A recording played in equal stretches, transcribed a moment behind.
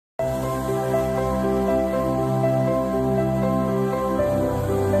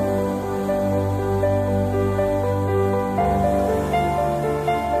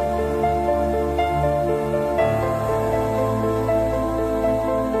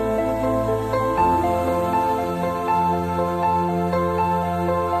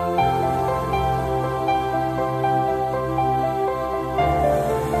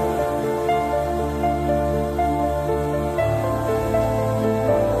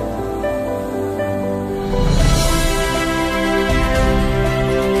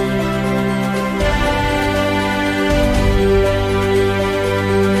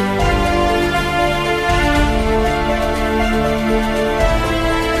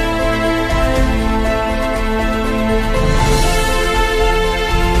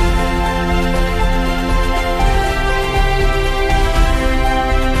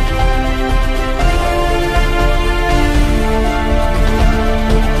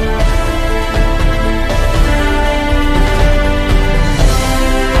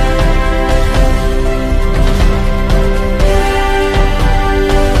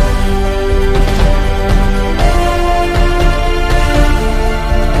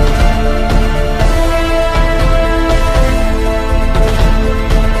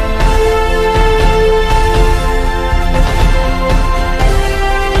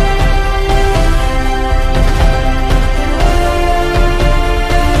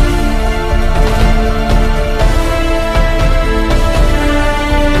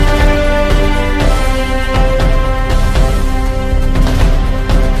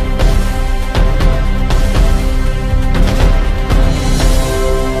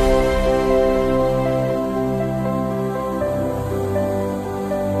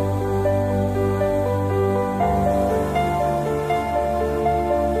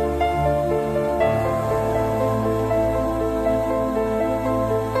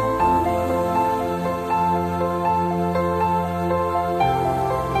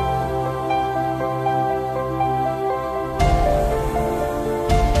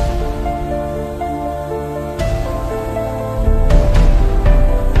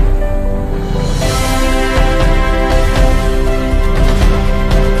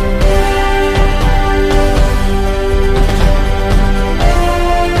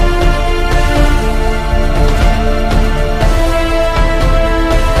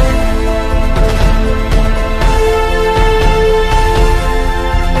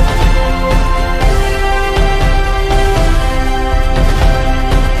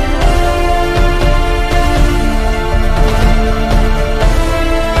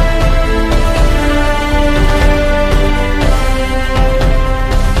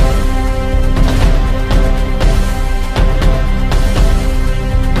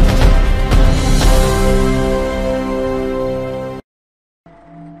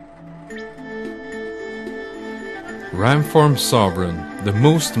Ramform Sovereign, the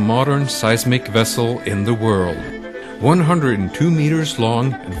most modern seismic vessel in the world. 102 meters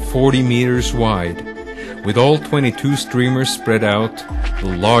long and 40 meters wide, with all 22 streamers spread out,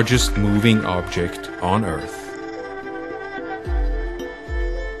 the largest moving object on Earth.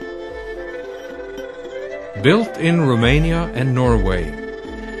 Built in Romania and Norway,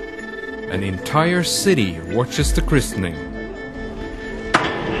 an entire city watches the christening.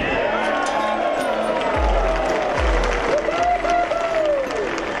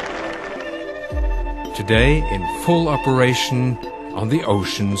 Today in full operation on the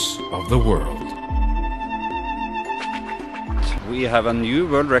oceans of the world. We have a new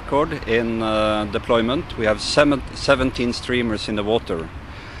world record in deployment. We have 17 streamers in the water.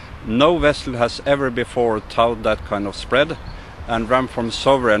 No vessel has ever before towed that kind of spread, and Ramform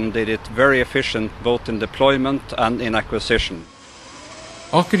Sovereign did it very efficient both in deployment and in acquisition.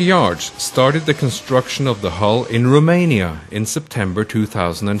 Aker Yards started the construction of the hull in Romania in September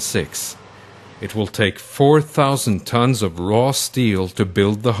 2006. It will take 4,000 tons of raw steel to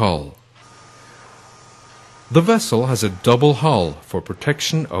build the hull. The vessel has a double hull for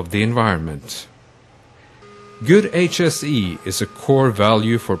protection of the environment. Good HSE is a core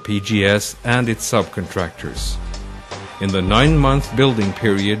value for PGS and its subcontractors. In the 9-month building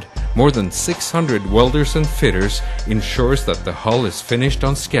period, more than 600 welders and fitters ensures that the hull is finished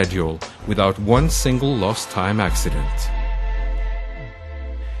on schedule without one single lost time accident.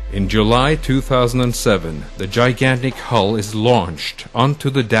 In July 2007, the gigantic hull is launched onto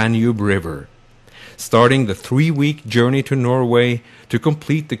the Danube River, starting the 3-week journey to Norway to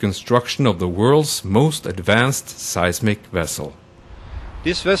complete the construction of the world's most advanced seismic vessel.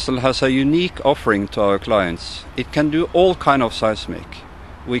 This vessel has a unique offering to our clients. It can do all kinds of seismic.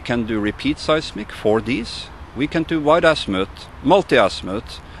 We can do repeat seismic, 4Ds. We can do wide azimuth,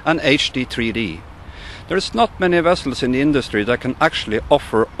 multi-azimuth and HD 3D. There's not many vessels in the industry that can actually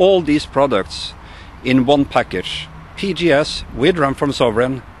offer all these products in one package. PGS with Ramform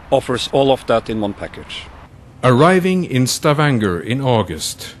Sovereign offers all of that in one package. Arriving in Stavanger in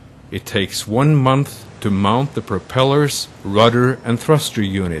August, it takes 1 month to mount the propellers, rudder and thruster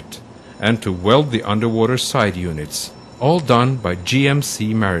unit and to weld the underwater side units, all done by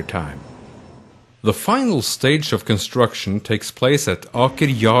GMC Maritime. The final stage of construction takes place at Aker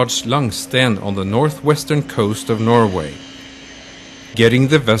Yards Langsten on the northwestern coast of Norway. Getting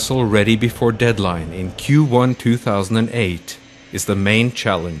the vessel ready before deadline in Q1 2008 is the main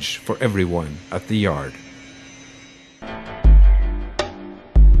challenge for everyone at the yard.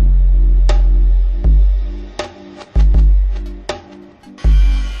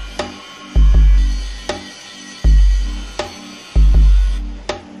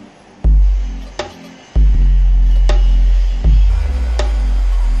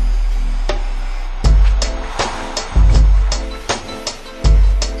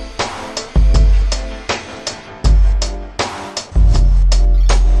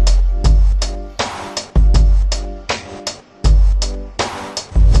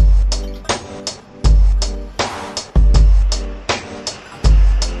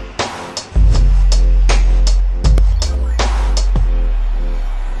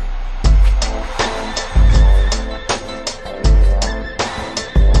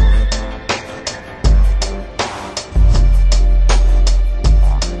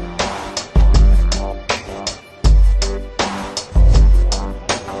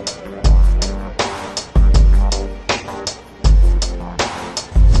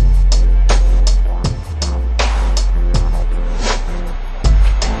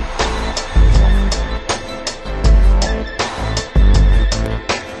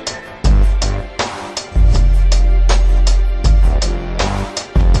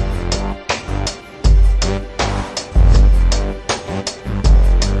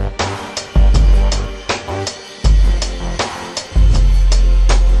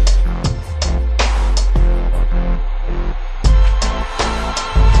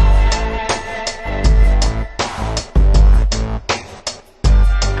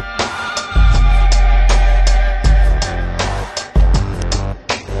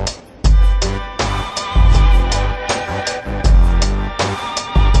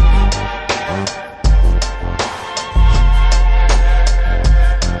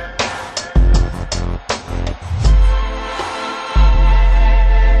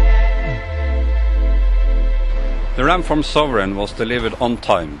 The Ramform Sovereign was delivered on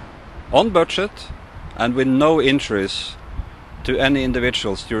time, on budget, and with no injuries to any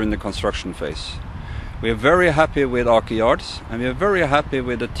individuals during the construction phase. We are very happy with Aker Yards, and we are very happy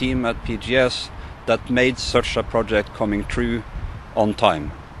with the team at PGS that made such a project coming through on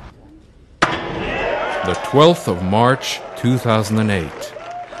time. The 12th of March 2008.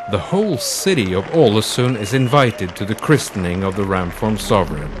 The whole city of Ålesund is invited to the christening of the Ramform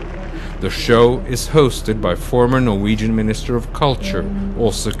Sovereign. The show is hosted by former Norwegian Minister of Culture,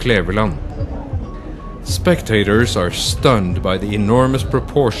 Åse Kleveland. Spectators are stunned by the enormous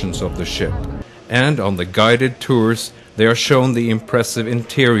proportions of the ship, and on the guided tours they are shown the impressive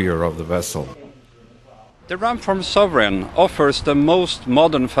interior of the vessel. The Ramform Sovereign offers the most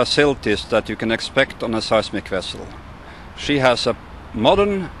modern facilities that you can expect on a seismic vessel. She has a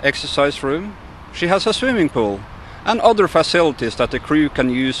modern exercise room, she has a swimming pool, and other facilities that the crew can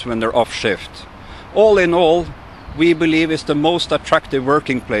use when they're off shift. All in all, we believe it's the most attractive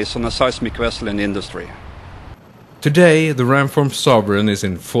working place on a seismic vessel in the industry. Today, the Ramform Sovereign is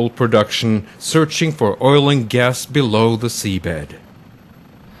in full production, searching for oil and gas below the seabed.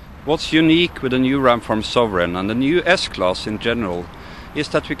 What's unique with the new Ramform Sovereign and the new S-Class in general is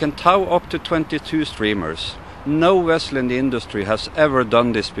that we can tow up to 22 streamers. No vessel in the industry has ever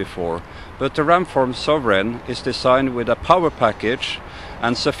done this before, but the Ramform Sovereign is designed with a power package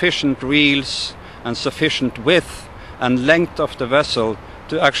and sufficient reels and sufficient width and length of the vessel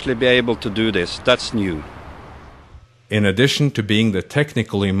to actually be able to do this. That's new. In addition to being the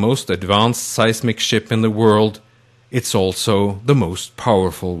technically most advanced seismic ship in the world, it's also the most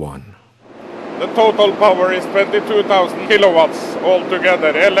powerful one. The total power is 22,000 kilowatts altogether,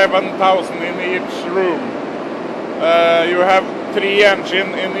 11,000 in each room. You have 3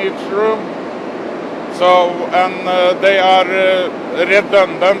 engines in each room, and they are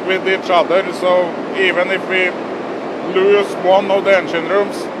redundant with each other, so even if we lose one of the engine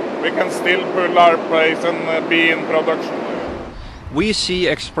rooms, we can still pull our place and be in production. We see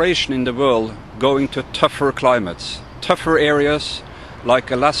exploration in the world going to tougher climates, tougher areas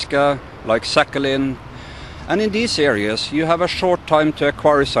like Alaska, like Sakhalin. And in these areas you have a short time to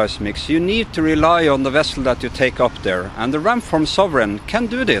acquire seismics. You need to rely on the vessel that you take up there. And the Ramform Sovereign can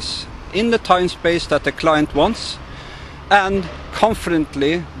do this in the time space that the client wants and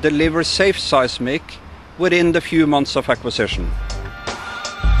confidently deliver safe seismic within the few months of acquisition.